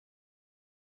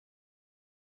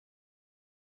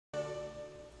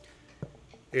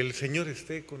El Señor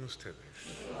esté con ustedes.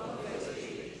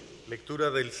 Lectura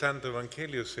del Santo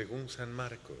Evangelio según San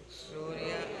Marcos.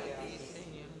 Gloria a ti,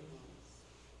 Señor.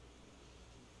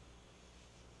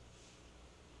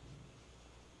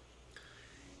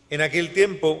 En aquel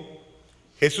tiempo,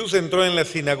 Jesús entró en la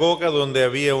sinagoga donde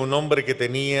había un hombre que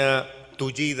tenía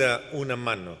tullida una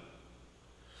mano.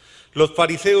 Los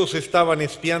fariseos estaban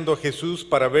espiando a Jesús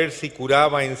para ver si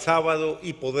curaba en sábado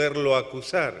y poderlo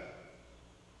acusar.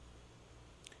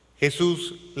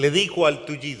 Jesús le dijo al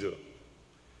tullido: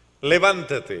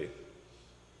 levántate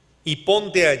y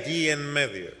ponte allí en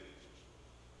medio.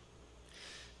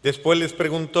 Después les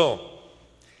preguntó: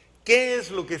 ¿qué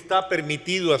es lo que está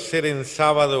permitido hacer en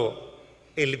sábado,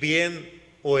 el bien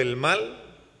o el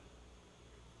mal?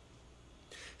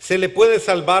 ¿Se le puede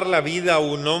salvar la vida a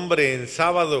un hombre en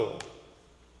sábado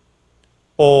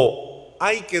o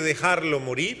hay que dejarlo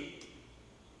morir?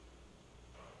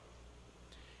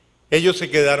 Ellos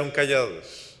se quedaron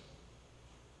callados.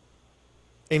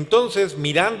 Entonces,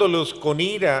 mirándolos con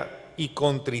ira y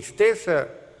con tristeza,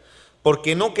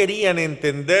 porque no querían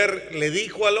entender, le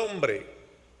dijo al hombre: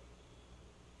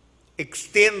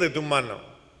 extiende tu mano.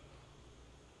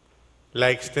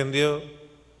 La extendió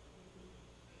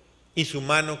y su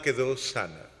mano quedó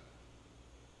sana.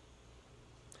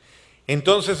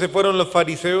 Entonces se fueron los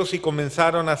fariseos y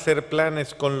comenzaron a hacer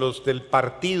planes con los del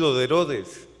partido de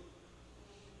Herodes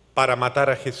para matar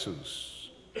a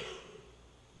Jesús.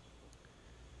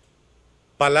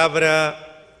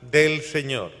 Palabra del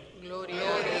Señor.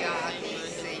 Gloria a ti,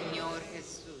 Señor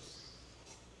Jesús.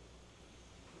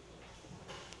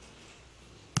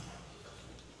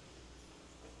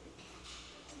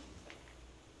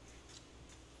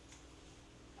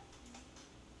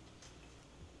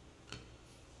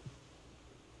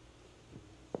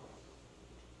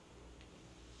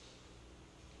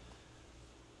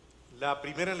 La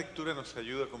primera lectura nos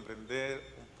ayuda a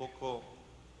comprender un poco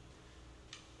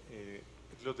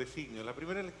los designios. La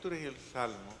primera lectura es el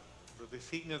Salmo, los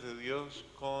designios de Dios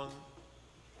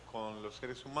con los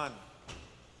seres humanos.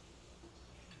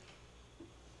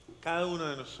 Cada uno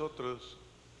de nosotros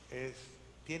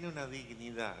tiene una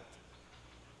dignidad.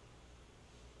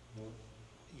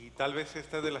 Y tal vez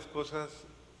esta es de las cosas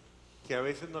que a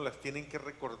veces nos las tienen que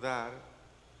recordar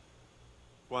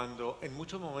cuando en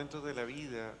muchos momentos de la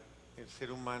vida el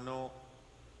ser humano,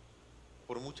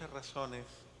 por muchas razones,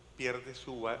 pierde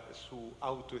su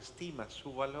autoestima,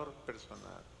 su valor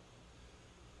personal.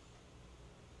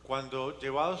 Cuando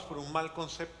llevados por un mal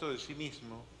concepto de sí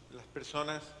mismo, las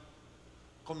personas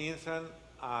comienzan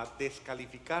a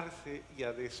descalificarse y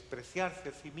a despreciarse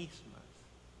a sí mismas.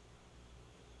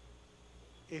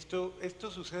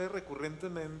 Esto sucede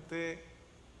recurrentemente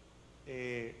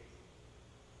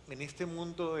en este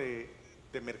mundo de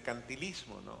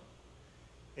mercantilismo, ¿no?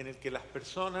 En el que las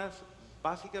personas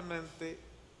básicamente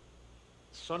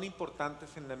son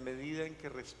importantes en la medida en que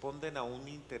responden a un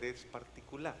interés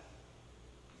particular.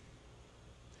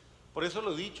 Por eso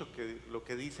lo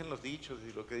que dicen los dichos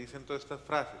y lo que dicen todas estas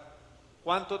frases.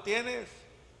 ¿Cuánto tienes?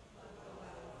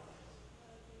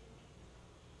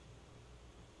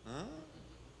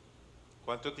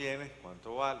 ¿Cuánto tienes?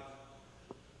 ¿Cuánto vale?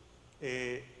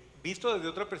 Visto desde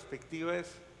otra perspectiva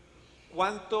es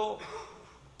 ¿cuánto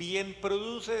bien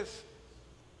produces?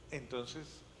 Entonces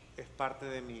es parte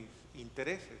de mis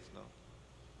intereses, ¿no?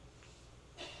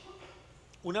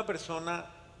 Una persona,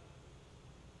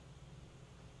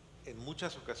 en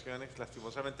muchas ocasiones,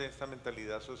 lastimosamente esta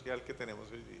mentalidad social que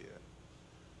tenemos hoy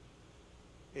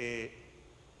día,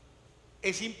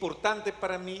 es importante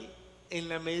para mí en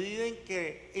la medida en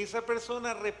que esa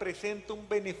persona representa un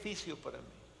beneficio para mí.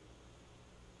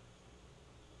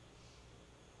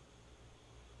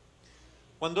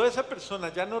 Cuando esa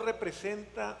persona ya no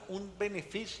representa un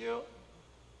beneficio,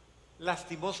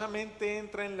 lastimosamente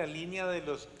entra en la línea de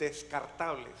los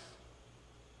descartables.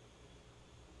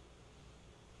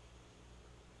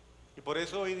 Y por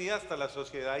eso hoy día hasta la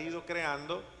sociedad ha ido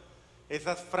creando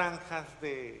esas franjas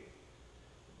de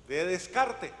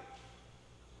descarte.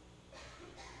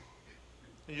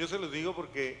 Y yo se los digo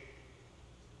porque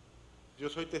yo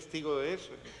soy testigo de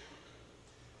eso.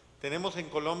 Tenemos en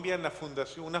Colombia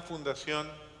una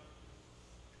fundación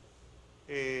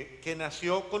que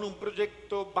nació con un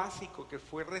proyecto básico que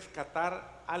fue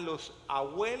rescatar a los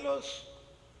abuelos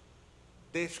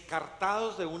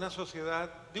descartados de una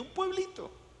sociedad, de un pueblito.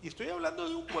 Y estoy hablando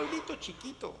de un pueblito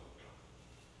chiquito.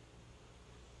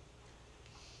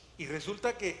 Y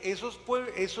resulta que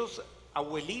esos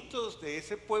abuelitos de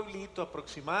ese pueblito,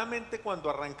 aproximadamente cuando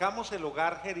arrancamos el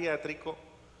hogar geriátrico,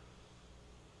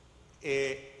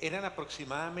 eran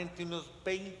aproximadamente unos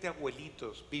 20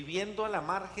 abuelitos viviendo a la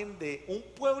margen de un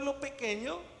pueblo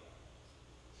pequeño,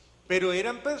 pero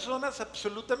eran personas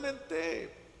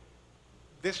absolutamente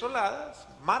desoladas,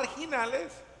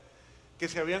 marginales, que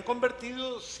se habían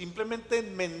convertido simplemente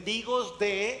en mendigos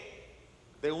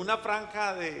de una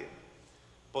franja de,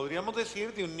 podríamos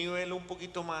decir, de un nivel un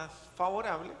poquito más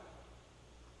favorable,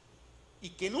 y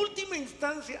que en última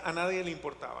instancia a nadie le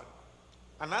importaban,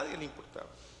 a nadie le importaba,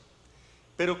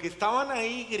 pero que estaban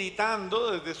ahí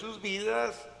gritando desde sus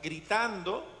vidas,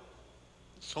 gritando.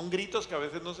 Son gritos que a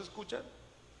veces no se escuchan,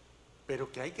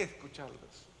 pero que hay que escucharlos.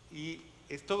 Y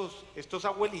estos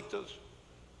abuelitos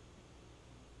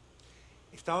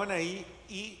estaban ahí,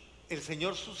 y el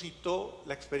Señor suscitó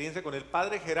la experiencia con el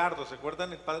Padre Gerardo. ¿Se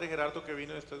acuerdan el Padre Gerardo que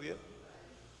vino estos días?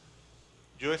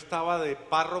 Yo estaba de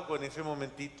párroco en ese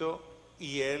momentito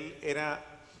y él era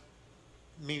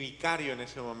mi vicario en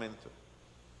ese momento.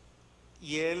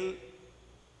 Y él,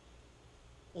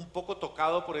 un poco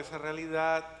tocado por esa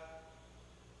realidad,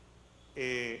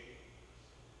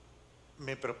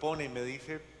 me propone y me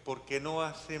dice: ¿por qué no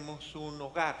hacemos un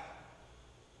hogar?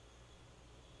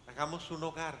 Hagamos un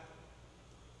hogar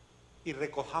y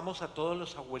recojamos a todos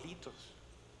los abuelitos.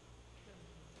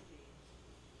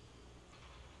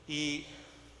 Y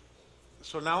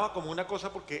sonaba como una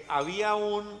cosa porque había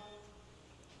un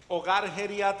hogar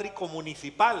geriátrico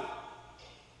municipal,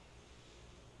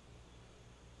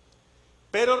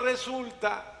 pero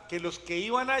resulta que los que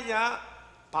iban allá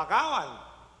pagaban,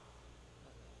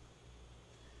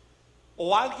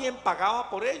 o alguien pagaba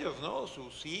por ellos, ¿no?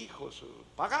 Sus hijos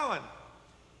pagaban.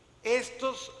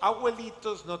 Estos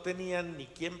abuelitos no tenían ni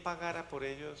quien pagara por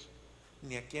ellos,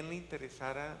 ni a quien le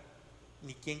interesara,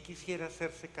 ni quien quisiera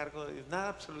hacerse cargo de ellos, nada,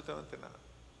 absolutamente nada.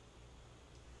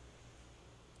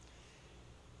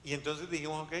 Y entonces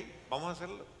dijimos: ok, vamos a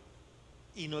hacerlo,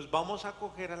 y nos vamos a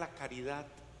acoger a la caridad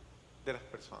de las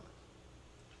personas.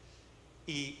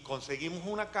 Y conseguimos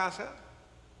una casa,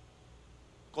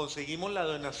 conseguimos la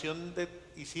donación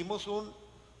hicimos un,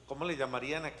 ¿cómo le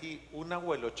llamarían aquí? Un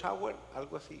abuelo shower,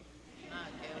 algo así. Ah,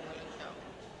 qué abuelo shower.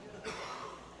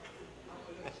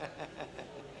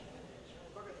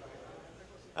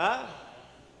 ¿Ah?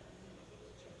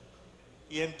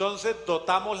 Y entonces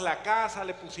dotamos la casa,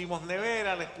 le pusimos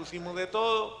nevera, les pusimos de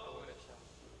todo,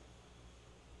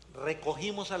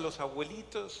 recogimos a los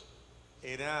abuelitos.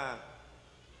 Era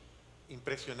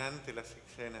impresionante las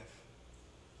escenas.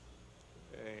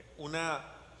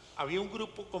 Había un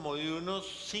grupo como de unos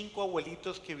 5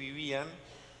 abuelitos que vivían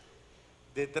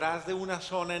detrás de una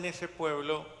zona en ese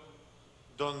pueblo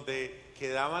donde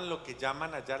quedaban lo que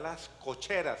llaman allá las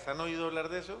cocheras. ¿Han oído hablar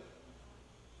de eso?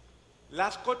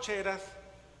 Las cocheras,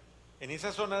 en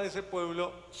esa zona de ese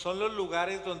pueblo, son los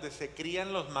lugares donde se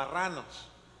crían los marranos.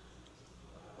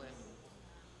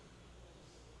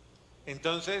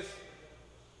 Entonces,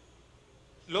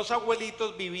 los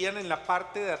abuelitos vivían en la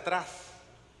parte de atrás.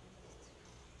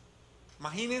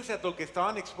 Imagínense a lo que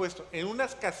estaban expuestos, en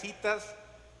unas casitas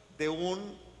de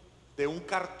un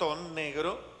cartón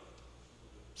negro,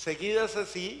 seguidas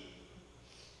así.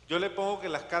 Yo le pongo que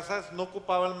las casas no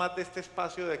ocupaban más de este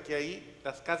espacio de aquí a ahí,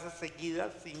 las casas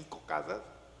seguidas, 5 casas.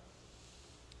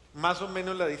 Más o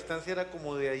menos la distancia era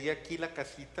como de ahí a aquí la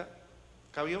casita.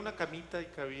 Cabía una camita y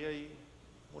cabía ahí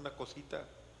una cosita.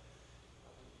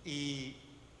 Y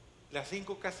las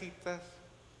 5 casitas,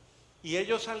 y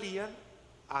ellos salían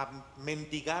a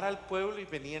mendigar al pueblo y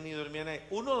venían y dormían ahí.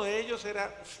 Uno de ellos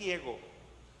era ciego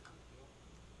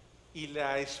y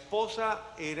la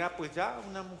esposa era pues ya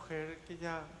una mujer que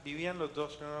ya vivían los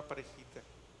dos, era una parejita.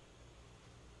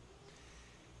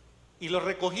 Y los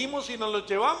recogimos y nos los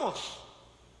llevamos.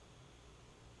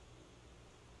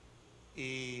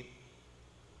 Y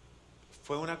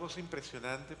fue una cosa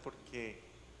impresionante porque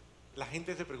la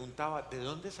gente se preguntaba: ¿de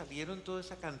dónde salieron toda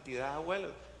esa cantidad de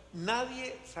abuelos?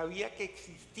 Nadie sabía que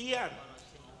existían.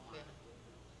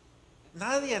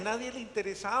 A nadie le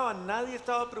interesaba, nadie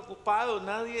estaba preocupado,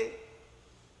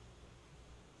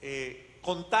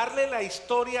 contarle la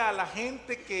historia a la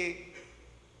gente que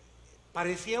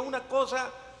parecía una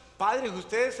cosa: padres,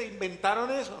 ustedes se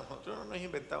inventaron eso. Nosotros no nos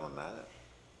inventamos nada.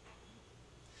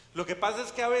 Lo que pasa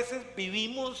es que a veces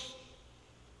vivimos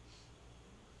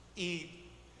y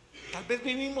tal vez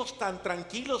vivimos tan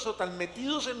tranquilos o tan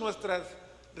metidos en nuestras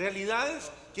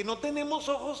realidades que no tenemos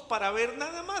ojos para ver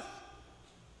nada más.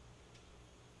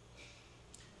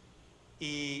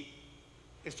 Y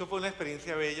esto fue una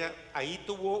experiencia bella. Ahí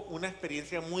tuvo una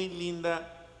experiencia muy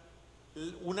linda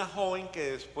una joven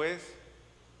que después,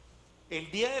 el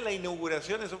día de la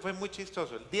inauguración, eso fue muy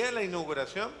chistoso, el día de la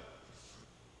inauguración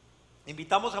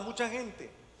invitamos a mucha gente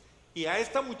Y a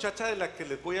esta muchacha de la que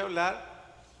les voy a hablar,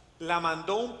 la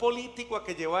mandó un político a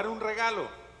que llevara un regalo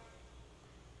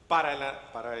para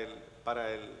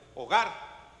el hogar.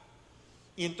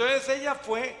 Y entonces ella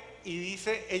fue y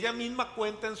dice, ella misma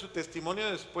cuenta en su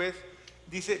testimonio después,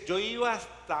 dice, yo iba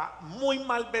hasta muy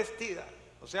mal vestida,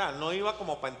 o sea, no iba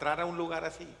como para entrar a un lugar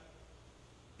así,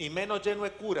 y menos lleno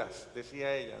de curas,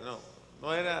 decía ella,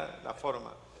 no era la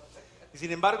forma. Y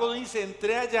sin embargo dice,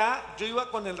 entré allá, yo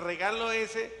iba con el regalo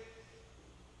ese,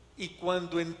 y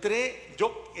cuando entré,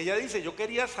 ella dice, yo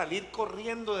quería salir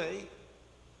corriendo de ahí,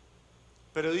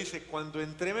 pero dice, cuando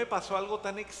entré me pasó algo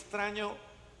tan extraño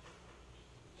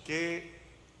que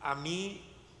a mí,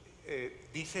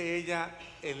 dice ella,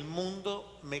 el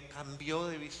mundo me cambió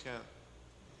de visión.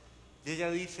 Y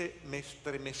ella dice, me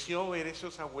estremeció ver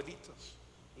esos abuelitos,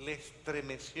 le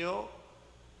estremeció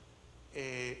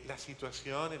la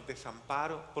situación, el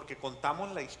desamparo, porque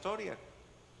contamos la historia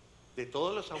de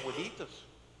todos los abuelitos.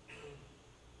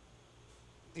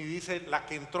 Y dice, la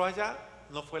que entró allá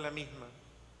no fue la misma.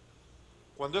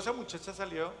 Cuando esa muchacha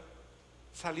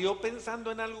salió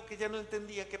pensando en algo que ella no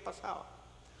entendía qué pasaba.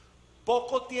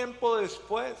 Poco tiempo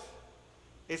después,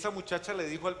 esa muchacha le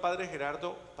dijo al padre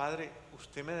Gerardo, padre,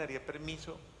 ¿usted me daría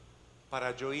permiso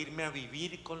para yo irme a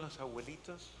vivir con los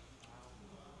abuelitos?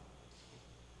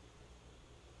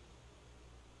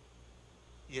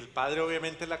 Y el padre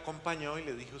obviamente la acompañó y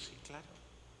le dijo, sí, claro.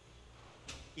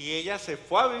 Y ella se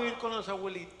fue a vivir con los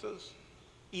abuelitos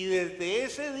y desde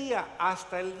ese día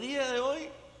hasta el día de hoy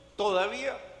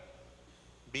todavía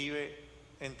vive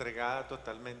entregada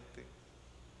totalmente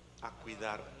a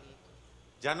cuidar,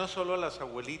 ya no solo a los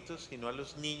abuelitos, sino a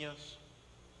los niños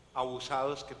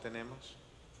abusados que tenemos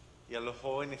y a los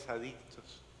jóvenes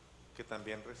adictos que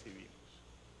también recibimos.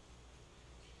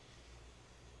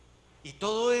 Y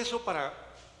todo eso para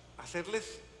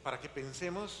que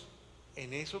pensemos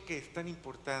en eso que es tan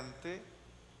importante,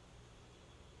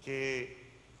 que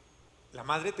la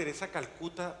Madre Teresa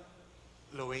Calcuta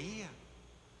lo veía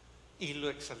y lo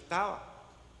exaltaba.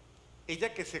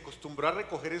 Ella que se acostumbró a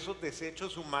recoger esos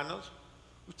desechos humanos,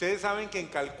 ustedes saben que en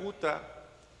Calcuta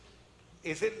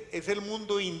es el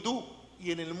mundo hindú,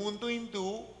 y en el mundo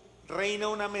hindú reina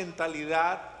una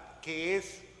mentalidad que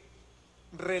es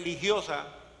religiosa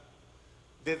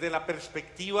desde la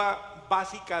perspectiva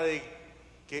básica de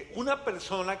que una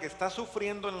persona que está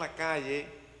sufriendo en la calle,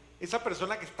 esa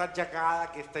persona que está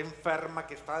llagada, que está enferma,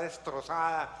 que está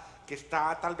destrozada, que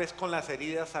está tal vez con las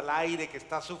heridas al aire, que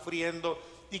está sufriendo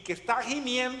y que está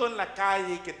gimiendo en la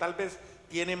calle y que tal vez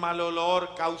tiene mal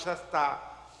olor, causa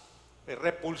hasta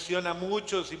repulsión a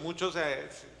muchos y muchos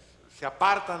se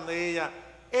apartan de ella.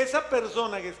 Esa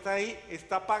persona que está ahí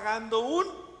está pagando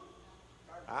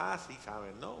sí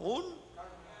saben, ¿no? Un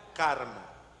karma.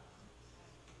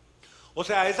 O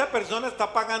sea, esa persona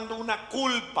está pagando una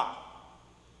culpa.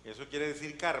 Eso quiere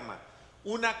decir karma.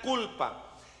 Una culpa.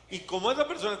 Y como esa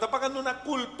persona está pagando una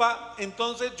culpa,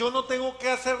 entonces yo no tengo que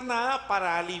hacer nada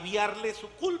para aliviarle su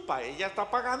culpa. Ella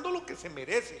está pagando lo que se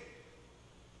merece.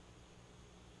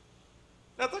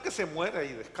 Hasta que se muera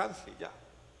y descanse ya.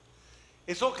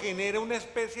 Eso genera una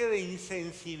especie de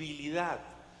insensibilidad.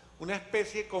 Una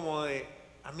especie como de,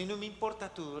 a mí no me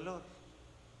importa tu dolor.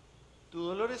 Tu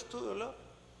dolor es tu dolor.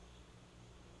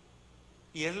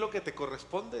 Y es lo que te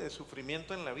corresponde de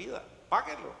sufrimiento en la vida.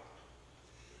 Páguelo.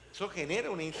 Eso genera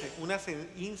una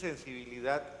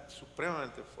insensibilidad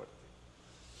supremamente fuerte.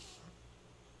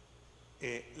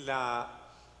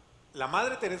 La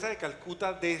Madre Teresa de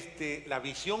Calcuta, desde la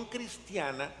visión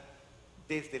cristiana,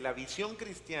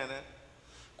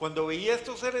 cuando veía a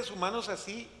estos seres humanos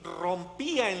así,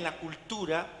 rompía en la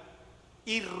cultura,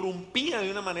 irrumpía de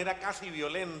una manera casi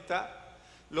violenta,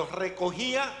 los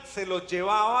recogía, se los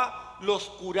llevaba, los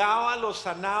curaba, los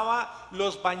sanaba,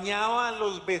 los bañaba,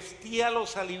 los vestía,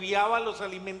 los aliviaba, los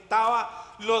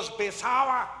alimentaba, los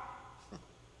besaba.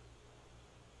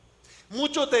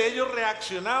 Muchos de ellos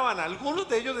reaccionaban, algunos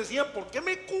de ellos decían, ¿por qué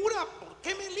me cura? ¿Por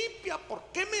qué me limpia? ¿Por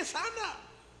qué me sana?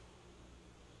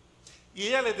 Y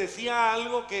ella les decía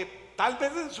algo que tal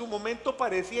vez en su momento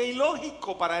parecía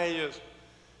ilógico para ellos,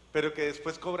 pero que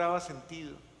después cobraba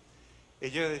sentido.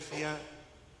 Ella decía,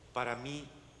 para mí,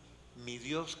 mi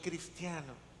Dios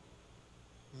cristiano,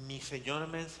 mi Señor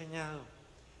me ha enseñado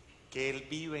que Él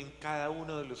vive en cada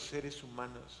uno de los seres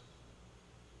humanos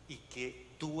y que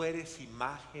tú eres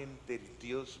imagen del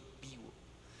Dios vivo.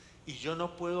 Y yo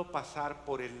no puedo pasar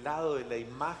por el lado de la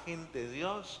imagen de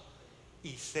Dios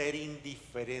y ser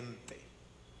indiferente.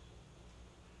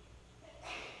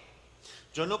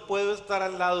 Yo no puedo estar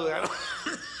al lado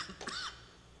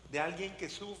de alguien que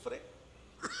sufre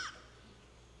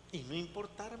y no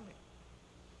importarme.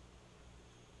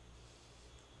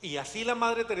 Y así la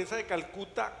Madre Teresa de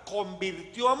Calcuta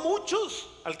convirtió a muchos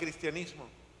al cristianismo,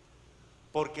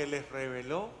 porque les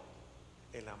reveló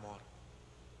el amor.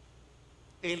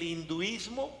 El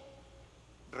hinduismo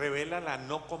revela la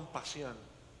no compasión,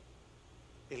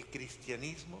 el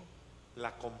cristianismo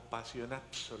la compasión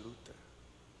absoluta,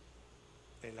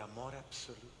 el amor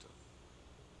absoluto.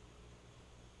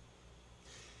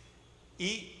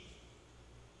 Y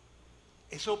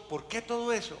eso, ¿por qué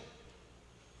todo eso?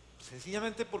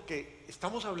 Sencillamente porque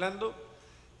estamos hablando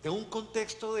de un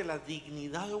contexto de la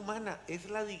dignidad humana. Es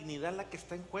la dignidad la que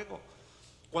está en juego.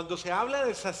 Cuando se habla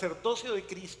del sacerdocio de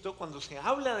Cristo, cuando se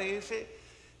habla de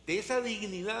esa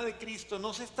dignidad de Cristo,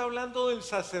 no se está hablando del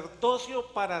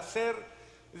sacerdocio para ser,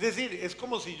 es decir, es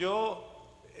como si yo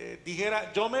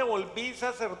dijera, yo me volví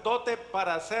sacerdote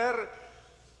para hacer,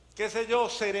 qué sé yo,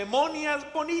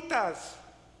 ceremonias bonitas.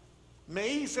 Me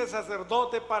hice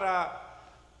sacerdote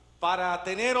para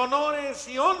tener honores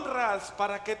y honras,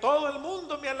 para que todo el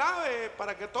mundo me alabe,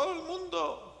 para que todo el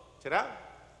mundo... ¿Será?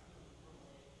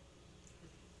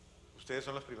 Ustedes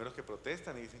son los primeros que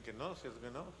protestan y dicen que no, ¿cierto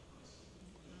que no?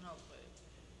 No, pues.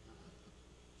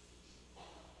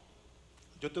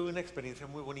 Yo tuve una experiencia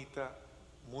muy bonita,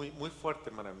 muy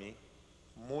fuerte para mí,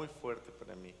 muy fuerte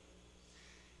para mí.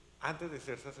 Antes de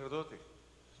ser sacerdote,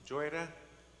 yo era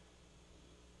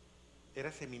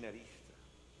seminarista.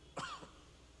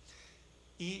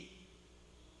 Y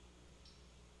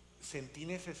sentí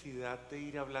necesidad de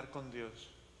ir a hablar con Dios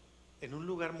en un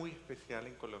lugar muy especial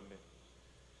en Colombia.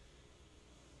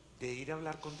 De ir a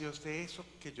hablar con Dios de eso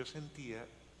que yo sentía,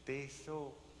 de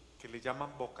eso que le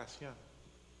llaman vocación.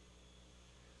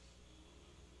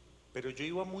 Pero yo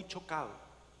iba muy chocado,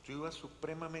 yo iba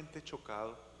supremamente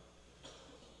chocado,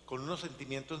 con unos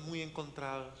sentimientos muy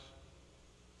encontrados,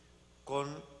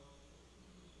 con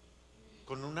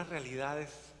unas realidades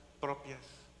propias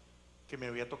que me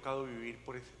había tocado vivir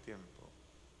por ese tiempo.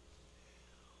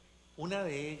 Una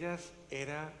de ellas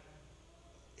era,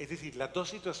 es decir, las dos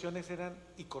situaciones eran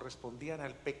y correspondían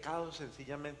al pecado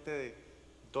sencillamente de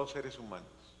dos seres humanos.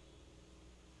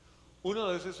 Uno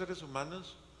de esos seres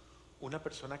humanos, una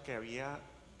persona que había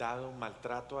dado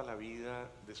maltrato a la vida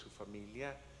de su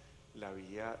familia,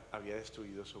 había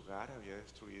destruido su hogar, había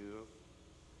destruido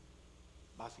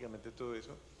básicamente todo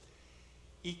eso,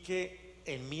 y que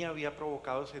en mí había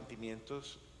provocado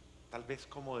sentimientos tal vez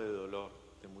como de dolor,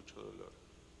 de mucho dolor.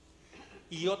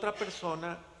 Y otra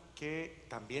persona que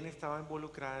también estaba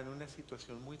involucrada en una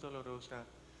situación muy dolorosa,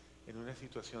 en una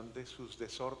situación de sus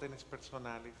desórdenes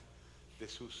personales, de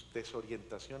sus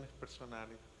desorientaciones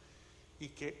personales, y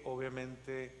que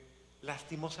obviamente,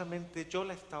 lastimosamente, yo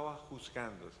la estaba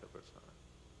juzgando a esa persona.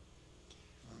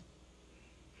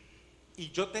 Y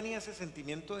yo tenía ese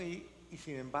sentimiento ahí, y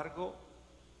sin embargo,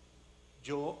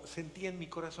 yo sentía en mi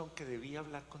corazón que debía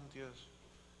hablar con Dios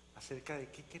acerca de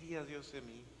qué quería Dios de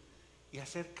mí y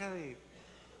acerca del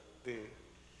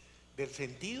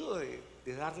sentido de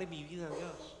darle mi vida a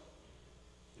Dios.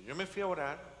 Yo me fui a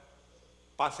orar,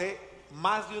 pasé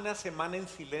más de una semana en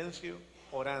silencio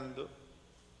orando,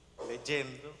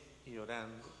 leyendo y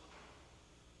orando.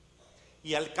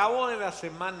 Y al cabo de la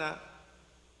semana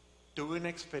tuve una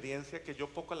experiencia que yo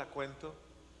poco la cuento,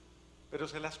 pero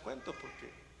se las cuento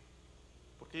porque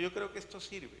yo creo que esto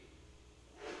sirve.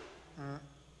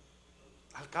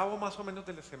 Al cabo más o menos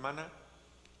de la semana,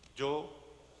 yo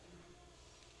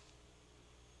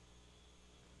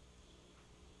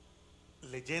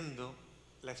leyendo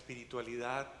la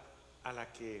espiritualidad a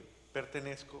la que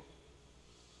pertenezco,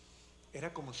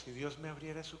 era como si Dios me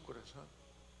abriera su corazón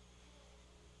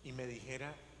y me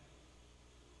dijera,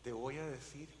 te voy a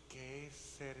decir qué es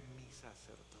ser mi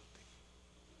sacerdote.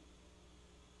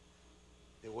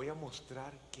 Te voy a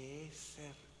mostrar qué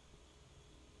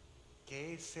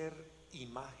es ser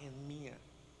imagen mía,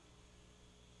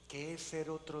 qué es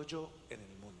ser otro yo en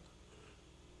el mundo.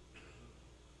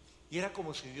 Y era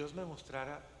como si Dios me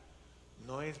mostrara,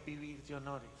 no es vivir de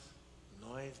honores,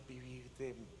 no es vivir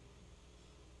de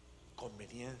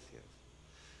conveniencias,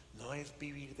 no es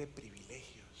vivir de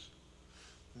privilegios,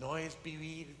 no es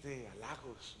vivir de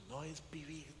halagos, no es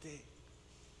vivir de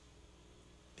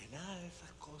nada de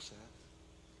esas cosas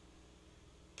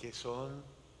que son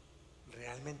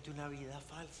realmente una vida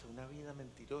falsa, una vida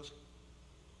mentirosa.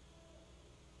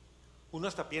 Uno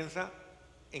hasta piensa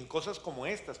en cosas como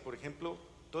estas, por ejemplo,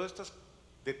 todos estos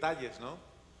detalles, ¿no?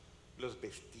 Los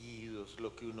vestidos,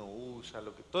 lo que uno usa,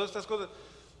 todas estas cosas.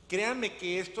 Créanme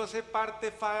que esto hace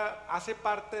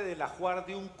parte del ajuar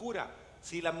de un cura.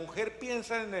 Si la mujer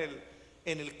piensa en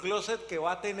el closet que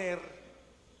va a tener,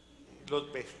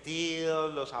 los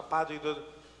vestidos, los zapatos y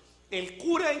todo, ¿el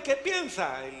cura en qué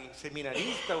piensa? El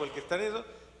seminarista o el que está en eso,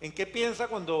 ¿En qué piensa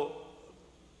cuando...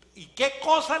 ¿Y qué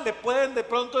cosas le pueden de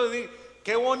pronto decir?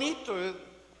 Qué bonito es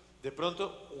de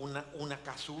pronto una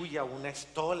casulla, una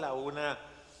estola, una...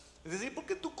 Es decir,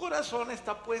 porque tu corazón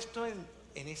está puesto en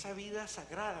esa vida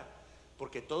sagrada.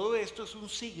 Porque todo esto es un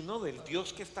signo del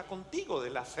Dios que está contigo,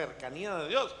 de la cercanía de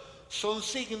Dios. Son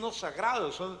signos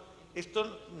sagrados,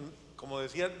 esto, como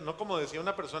decía, no como decía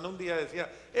una persona un día,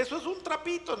 decía, eso es un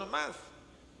trapito nomás.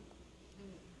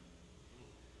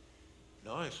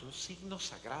 No, es un signo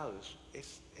sagrado,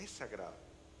 es sagrado.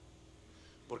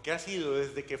 Porque ha sido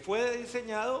desde que fue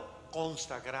diseñado,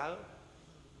 consagrado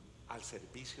al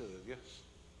servicio de Dios.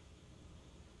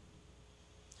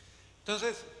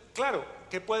 Entonces, claro,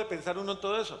 ¿qué puede pensar uno en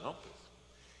todo eso? No, pues,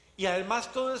 y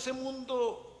además todo ese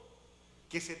mundo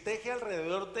que se teje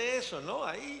alrededor de eso, ¿no?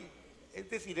 Ahí, es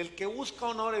decir, el que busca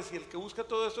honores y el que busca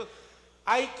todo eso,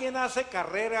 hay quien hace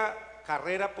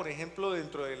carrera, por ejemplo,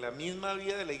 dentro de la misma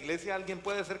vida de la iglesia, alguien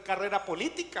puede hacer carrera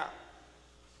política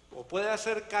o puede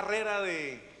hacer carrera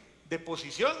de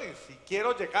posiciones y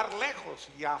quiero llegar lejos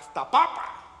y hasta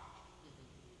papa.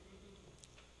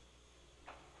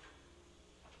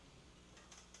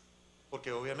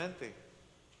 Porque obviamente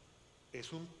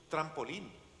es un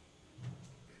trampolín.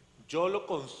 Yo lo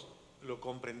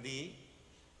comprendí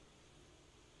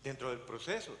dentro del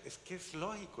proceso. Es que es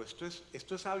lógico, esto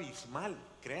es abismal,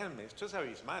 créanme, esto es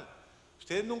abismal.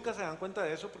 Ustedes nunca se dan cuenta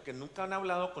de eso porque nunca han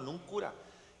hablado con un cura.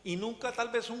 Y nunca tal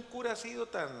vez un cura ha sido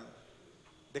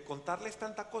de contarles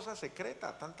tanta cosa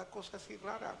secreta, tanta cosa así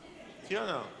rara. ¿Sí o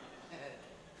no?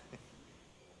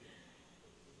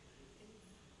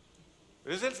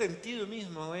 Pero es el sentido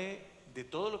mismo de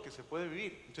todo lo que se puede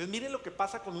vivir. Entonces miren lo que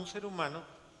pasa con un ser humano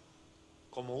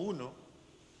como uno,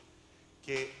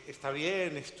 que está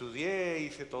bien, estudié,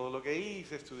 hice todo lo que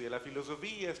hice, estudié la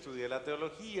filosofía, estudié la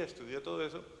teología, estudié todo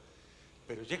eso,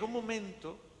 pero llega un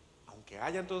momento, aunque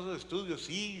hayan todos esos estudios,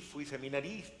 sí, fui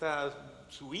seminarista,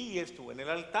 subí, estuve en el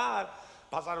altar,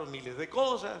 pasaron miles de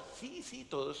cosas, sí,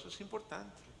 todo eso es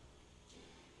importante.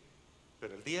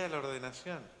 Pero el día de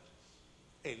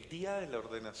la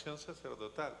ordenación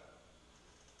sacerdotal,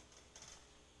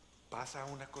 pasa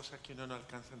una cosa que uno no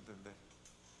alcanza a entender.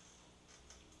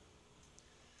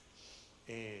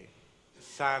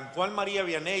 San Juan María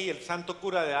Vianney, el santo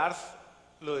cura de Ars,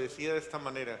 lo decía de esta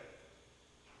manera.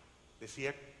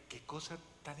 Decía, qué cosa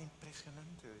tan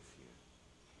impresionante, decía.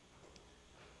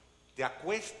 Te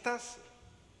acuestas,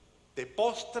 te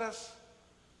postras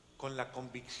con la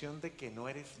convicción de que no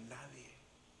eres nadie.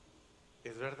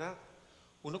 Es verdad.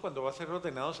 Uno cuando va a ser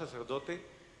ordenado sacerdote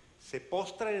se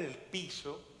postra en el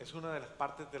piso, es una de las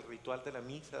partes del ritual de la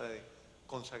misa de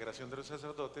consagración de los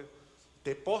sacerdotes.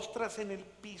 Te postras en el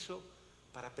piso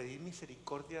para pedir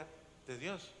misericordia de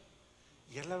Dios.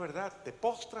 Y es la verdad, te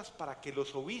postras para que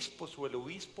los obispos o el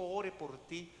obispo ore por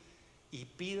ti y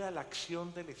pida la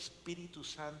acción del Espíritu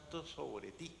Santo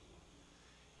sobre ti.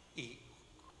 Y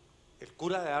el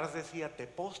cura de Ars decía, te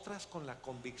postras con la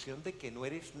convicción de que no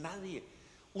eres nadie.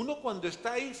 Uno cuando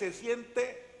está ahí se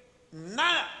siente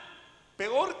nada,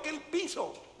 peor que el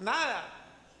piso, nada.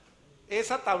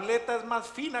 Esa tableta es más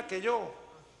fina que yo.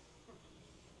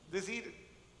 Es decir,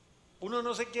 uno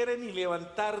no se quiere ni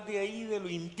levantar de ahí de lo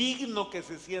indigno que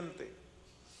se siente.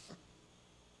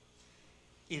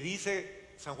 Y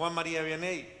dice San Juan María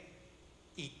Vianney,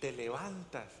 y te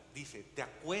levantas, dice, te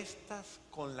acuestas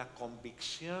con la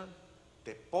convicción,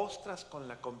 te postras con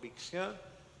la convicción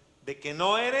de que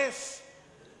no eres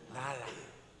nada.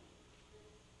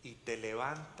 Y te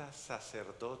levantas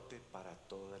sacerdote para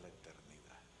toda la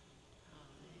eternidad.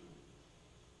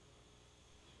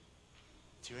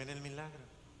 ¿Sí ven el milagro?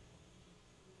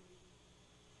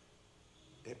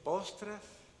 Te postras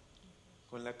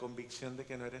con la convicción de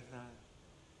que no eres nada.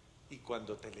 Y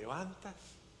cuando te levantas,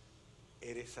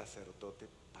 eres sacerdote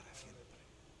para siempre.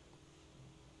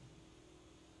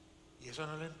 Y eso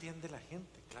no lo entiende la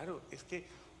gente. Claro, es que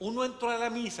uno entró a la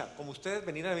misa, como ustedes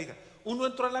venían a la misa, uno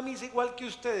entró a la misa igual que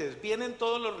ustedes, vienen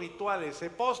todos los rituales, se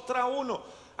postra uno.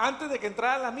 Antes de que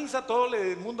entrara a la misa, todo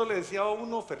el mundo le decía a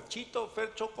uno, Ferchito,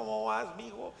 Fercho, ¿cómo vas,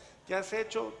 mijo? ¿Qué has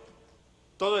hecho?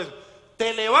 Todo eso.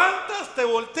 Te levantas, te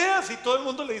volteas y todo el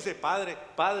mundo le dice, Padre,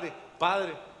 Padre,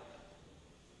 Padre.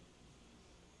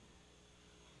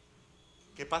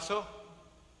 ¿Qué pasó?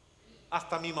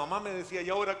 Hasta mi mamá me decía, ¿y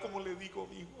ahora cómo le digo,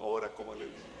 mijo? ¿Ahora cómo le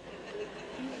digo?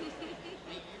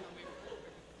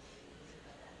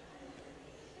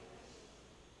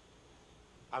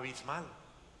 Abismal.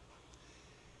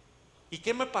 ¿Y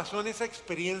qué me pasó en esa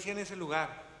experiencia, en ese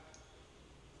lugar?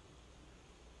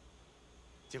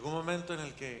 Llegó un momento en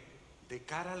el que, de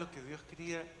cara a lo que Dios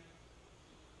quería,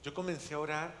 yo comencé a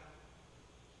orar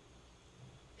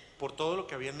por todo lo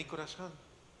que había en mi corazón.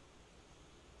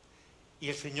 Y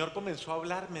el Señor comenzó a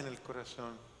hablarme en el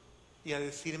corazón y a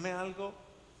decirme algo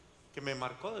que me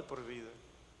marcó de por vida.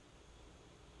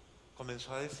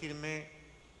 Comenzó a decirme: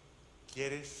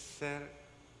 ¿quieres ser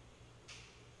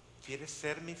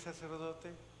mi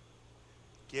sacerdote?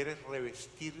 ¿Quieres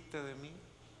revestirte de mí?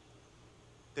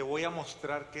 Te voy a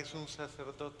mostrar qué es un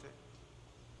sacerdote.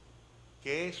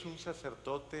 ¿Qué es un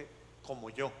sacerdote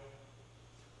como yo?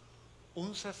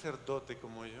 Un sacerdote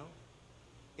como yo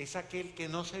es aquel que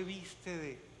no se viste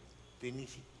de ni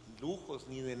lujos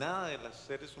ni de nada de los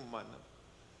seres humanos,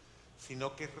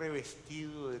 sino que es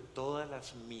revestido de todas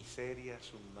las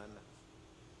miserias humanas,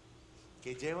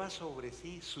 que lleva sobre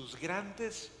sí sus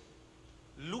grandes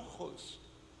lujos.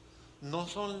 No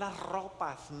son las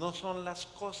ropas, no son las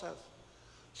cosas,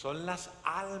 son las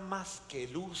almas que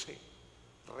luce,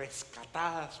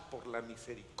 rescatadas por la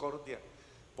misericordia,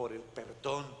 por el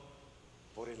perdón,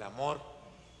 por el amor,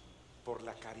 por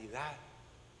la caridad.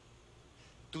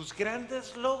 Tus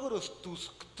grandes logros,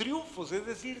 tus triunfos, es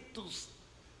decir,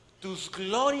 tus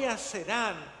glorias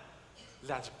serán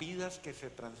las vidas que se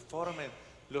transformen,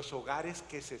 los hogares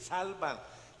que se salvan,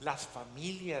 las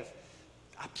familias,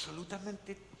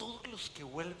 absolutamente todos los que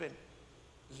vuelven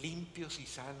limpios y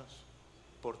sanos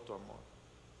por tu amor.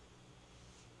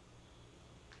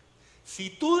 Si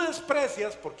tú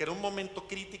desprecias, porque era un momento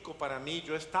crítico para mí,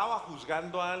 yo estaba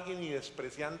juzgando a alguien y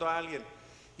despreciando a alguien,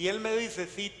 y él me dice: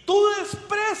 si tú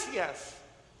desprecias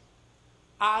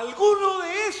a alguno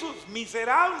de esos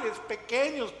miserables,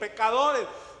 pequeños, pecadores,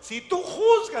 si tú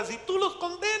juzgas, si tú los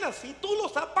condenas, si tú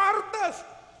los apartas,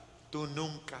 tú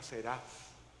nunca serás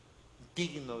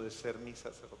digno de ser mi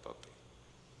sacerdote.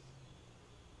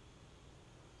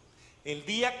 El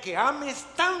día que ames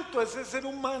tanto a ese ser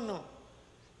humano,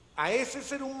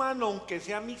 aunque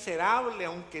sea miserable,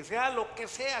 aunque sea lo que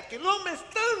sea, que lo ames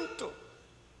tanto,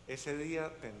 ese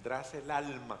día tendrás el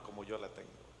alma como yo la tengo.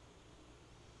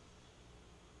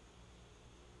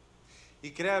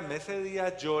 Y créanme, ese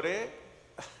día lloré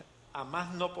a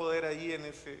más no poder allí en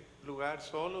ese lugar,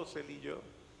 solos él y yo.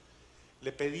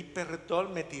 Le pedí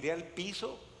perdón, me tiré al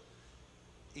piso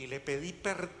y le pedí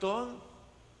perdón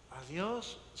a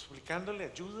Dios, suplicándole: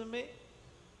 ayúdeme,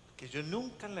 que yo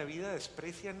nunca en la vida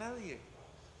desprecie a nadie,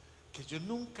 que yo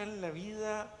nunca en la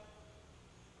vida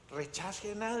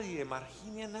rechace a nadie,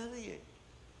 margine a nadie,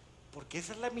 porque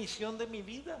esa es la misión de mi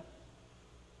vida: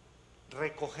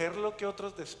 recoger lo que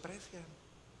otros desprecian,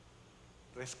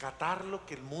 rescatar lo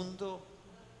que el mundo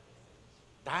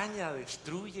daña,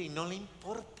 destruye y no le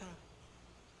importa,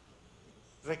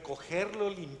 recogerlo,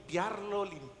 limpiarlo,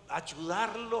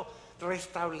 ayudarlo,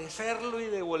 restablecerlo y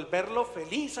devolverlo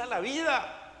feliz a la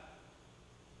vida.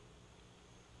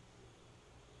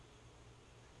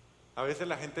 A veces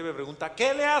la gente me pregunta: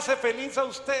 ¿qué le hace feliz a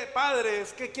usted, padre?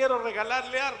 Es que quiero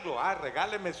regalarle algo.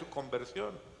 Regáleme su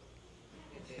conversión.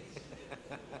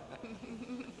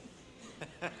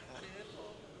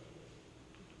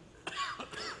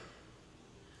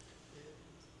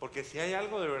 Porque si hay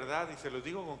algo de verdad, y se los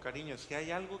digo con cariño, si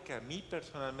hay algo que a mí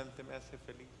personalmente me hace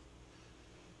feliz,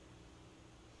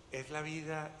 es la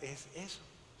vida, es eso,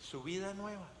 su vida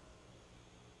nueva,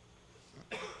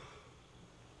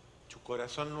 su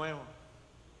corazón nuevo,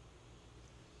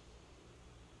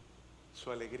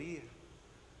 su alegría,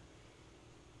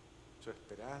 su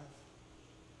esperanza,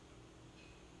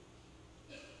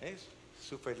 eso,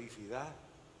 su felicidad.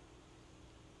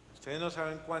 Ustedes no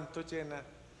saben cuánto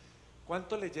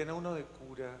le llena a uno de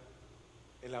cura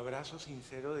el abrazo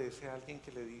sincero de ese alguien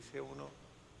que le dice a uno: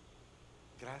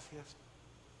 gracias,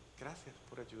 gracias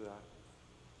por ayudar,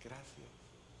 gracias.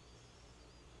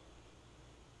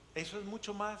 Eso es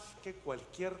mucho más que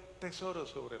cualquier tesoro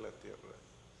sobre la tierra.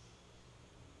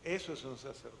 Eso es un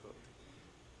sacerdote.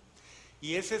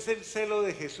 Y ese es el celo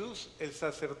de Jesús, el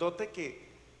sacerdote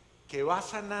que va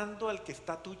sanando al que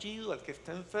está tullido, al que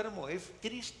está enfermo. Es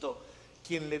Cristo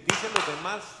quien les dice a los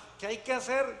demás qué hay que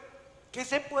hacer, qué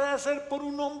se puede hacer por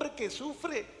un hombre que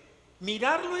sufre,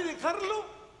 mirarlo y dejarlo.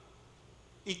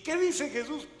 ¿Y qué dice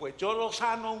Jesús? Pues yo lo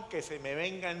sano aunque se me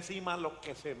venga encima lo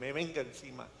que se me venga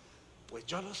encima, pues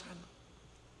yo lo sano.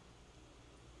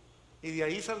 Y de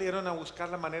ahí salieron a buscar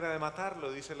la manera de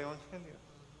matarlo, dice el Evangelio.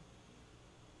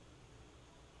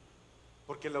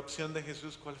 Porque la opción de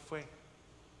Jesús, ¿cuál fue?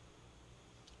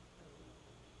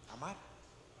 Amar.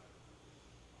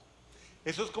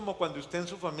 Eso es como cuando usted en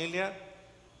su familia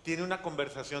tiene una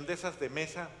conversación de esas de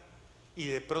mesa y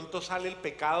de pronto sale el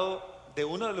pecado de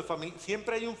uno de los familiares.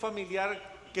 Siempre hay un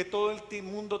familiar que todo el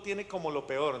mundo tiene como lo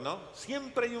peor, ¿no?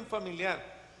 Siempre hay un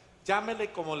familiar,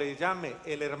 llámele como le llame,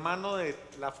 el hermano de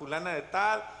la fulana de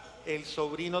tal, el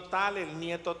sobrino tal, el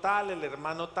nieto tal, el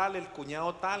hermano tal, el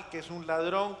cuñado tal, que es un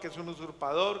ladrón, que es un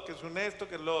usurpador, que es un esto,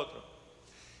 que es lo otro.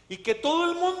 Y que todo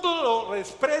el mundo lo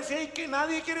desprecia y que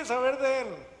nadie quiere saber de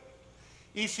él.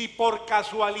 Y si por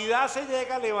casualidad se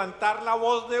llega a levantar la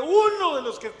voz de uno de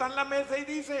los que está en la mesa y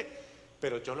dice,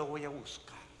 pero yo lo voy a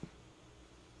buscar.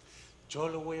 Yo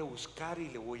lo voy a buscar y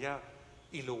lo voy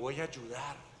a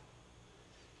ayudar.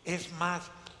 Es más,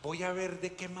 voy a ver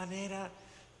de qué manera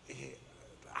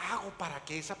hago para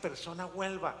que esa persona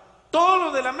vuelva. Todos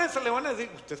los de la mesa le van a decir,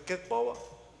 usted es que es boba,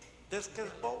 usted es que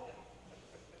es bobo.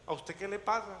 ¿A usted qué le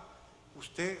pasa?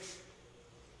 Usted,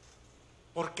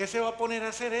 ¿por qué se va a poner a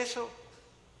hacer eso?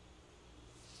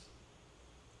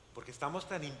 Porque estamos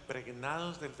tan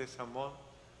impregnados del desamor,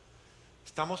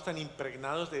 estamos tan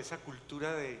impregnados de esa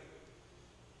cultura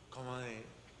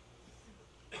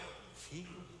sí,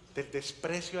 del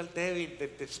desprecio al débil,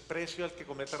 del desprecio al que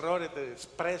comete errores, de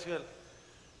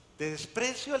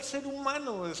desprecio al ser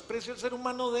humano, de desprecio al ser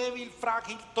humano débil,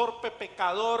 frágil, torpe,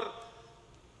 pecador,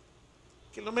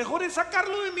 que lo mejor es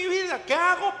sacarlo de mi vida. ¿Qué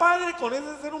hago, Padre, con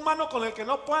ese ser humano con el que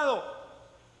no puedo?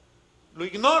 Lo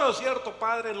ignoro, ¿cierto,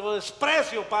 Padre? Lo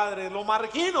desprecio, Padre, lo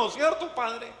margino, ¿cierto,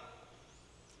 Padre?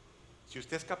 Si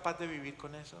usted es capaz de vivir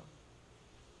con eso,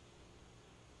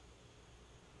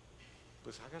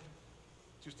 pues hágalo.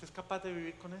 Si usted es capaz de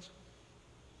vivir con eso.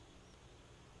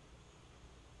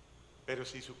 Pero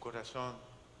si su corazón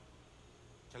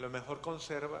a lo mejor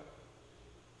conserva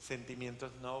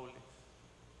sentimientos nobles,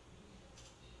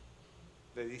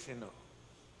 le dice no,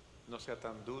 no sea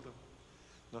tan duro,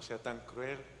 no sea tan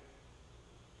cruel,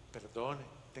 perdone,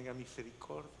 tenga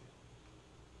misericordia,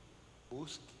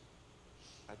 busque,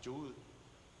 ayude,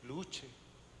 luche.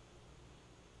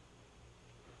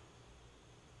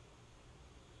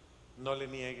 No le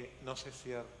niegue, no se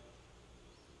cierre.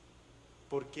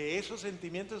 Porque esos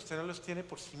sentimientos usted no los tiene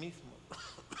por sí mismo.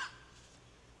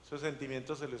 Esos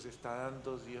sentimientos se los está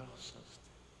dando Dios a usted.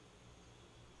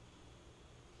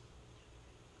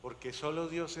 Porque solo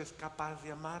Dios es capaz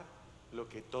de amar lo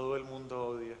que todo el mundo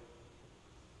odia.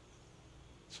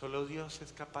 Solo Dios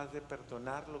es capaz de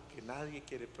perdonar lo que nadie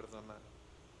quiere perdonar.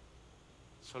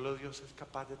 Solo Dios es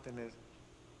capaz de tener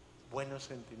buenos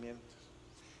sentimientos.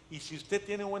 Y si usted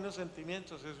tiene buenos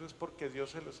sentimientos, eso es porque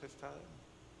Dios se los está dando.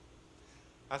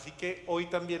 Así que hoy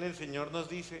también el Señor nos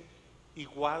dice,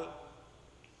 igual,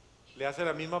 le hace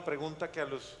la misma pregunta que a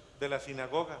los de la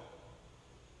sinagoga.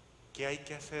 ¿Qué hay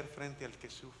que hacer frente al que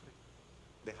sufre?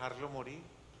 ¿Dejarlo morir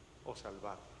o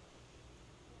salvarlo?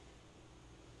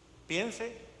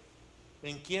 Piense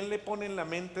en quién le pone en la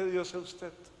mente Dios a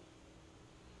usted.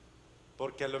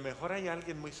 Porque a lo mejor hay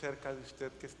alguien muy cerca de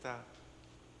usted que está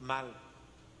mal,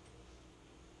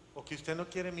 o que usted no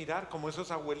quiere mirar, como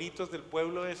esos abuelitos del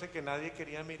pueblo ese que nadie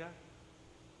quería mirar.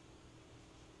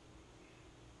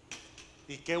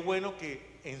 Y qué bueno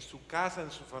que en su casa,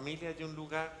 en su familia, haya un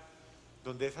lugar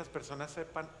donde esas personas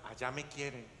sepan, allá me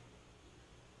quieren.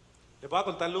 Les voy a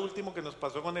contar lo último que nos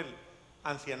pasó con el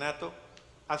ancianato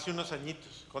hace unos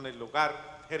añitos, con el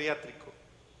hogar geriátrico.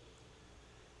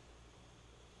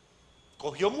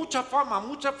 Cogió mucha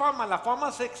fama, la fama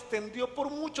se extendió por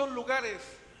muchos lugares.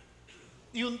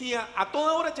 Y un día, a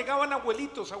toda hora llegaban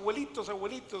abuelitos,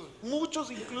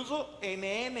 muchos incluso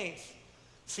NNs,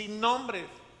 sin nombres.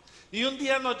 Y un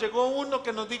día nos llegó uno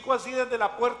que nos dijo así desde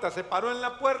la puerta, se paró en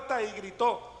la puerta y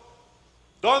gritó,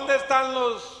 ¿dónde están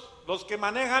los que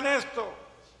manejan esto?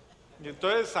 Y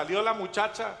entonces salió la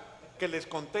muchacha que les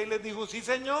conté y les dijo, sí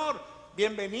señor,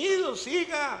 bienvenido,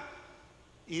 siga.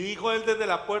 Y dijo él desde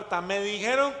la puerta, me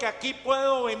dijeron que aquí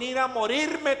puedo venir a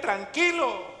morirme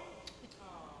tranquilo.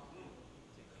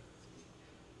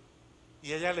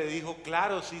 Y ella le dijo,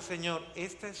 claro, sí señor,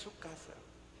 esta es su casa.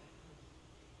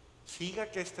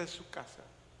 Siga que esta es su casa.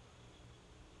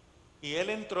 Y él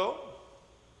entró,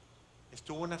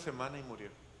 estuvo una semana y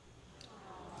murió.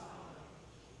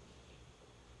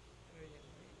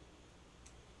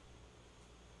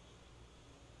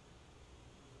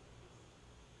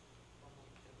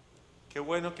 Qué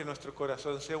bueno que nuestro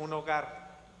corazón sea un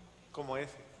hogar como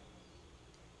ese,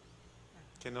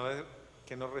 que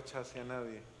no rechace a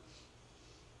nadie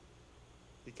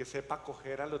y que sepa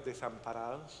acoger a los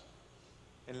desamparados.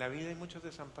 En la vida hay muchos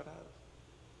desamparados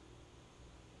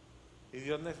y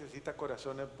Dios necesita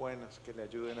corazones buenos que le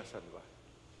ayuden a salvar.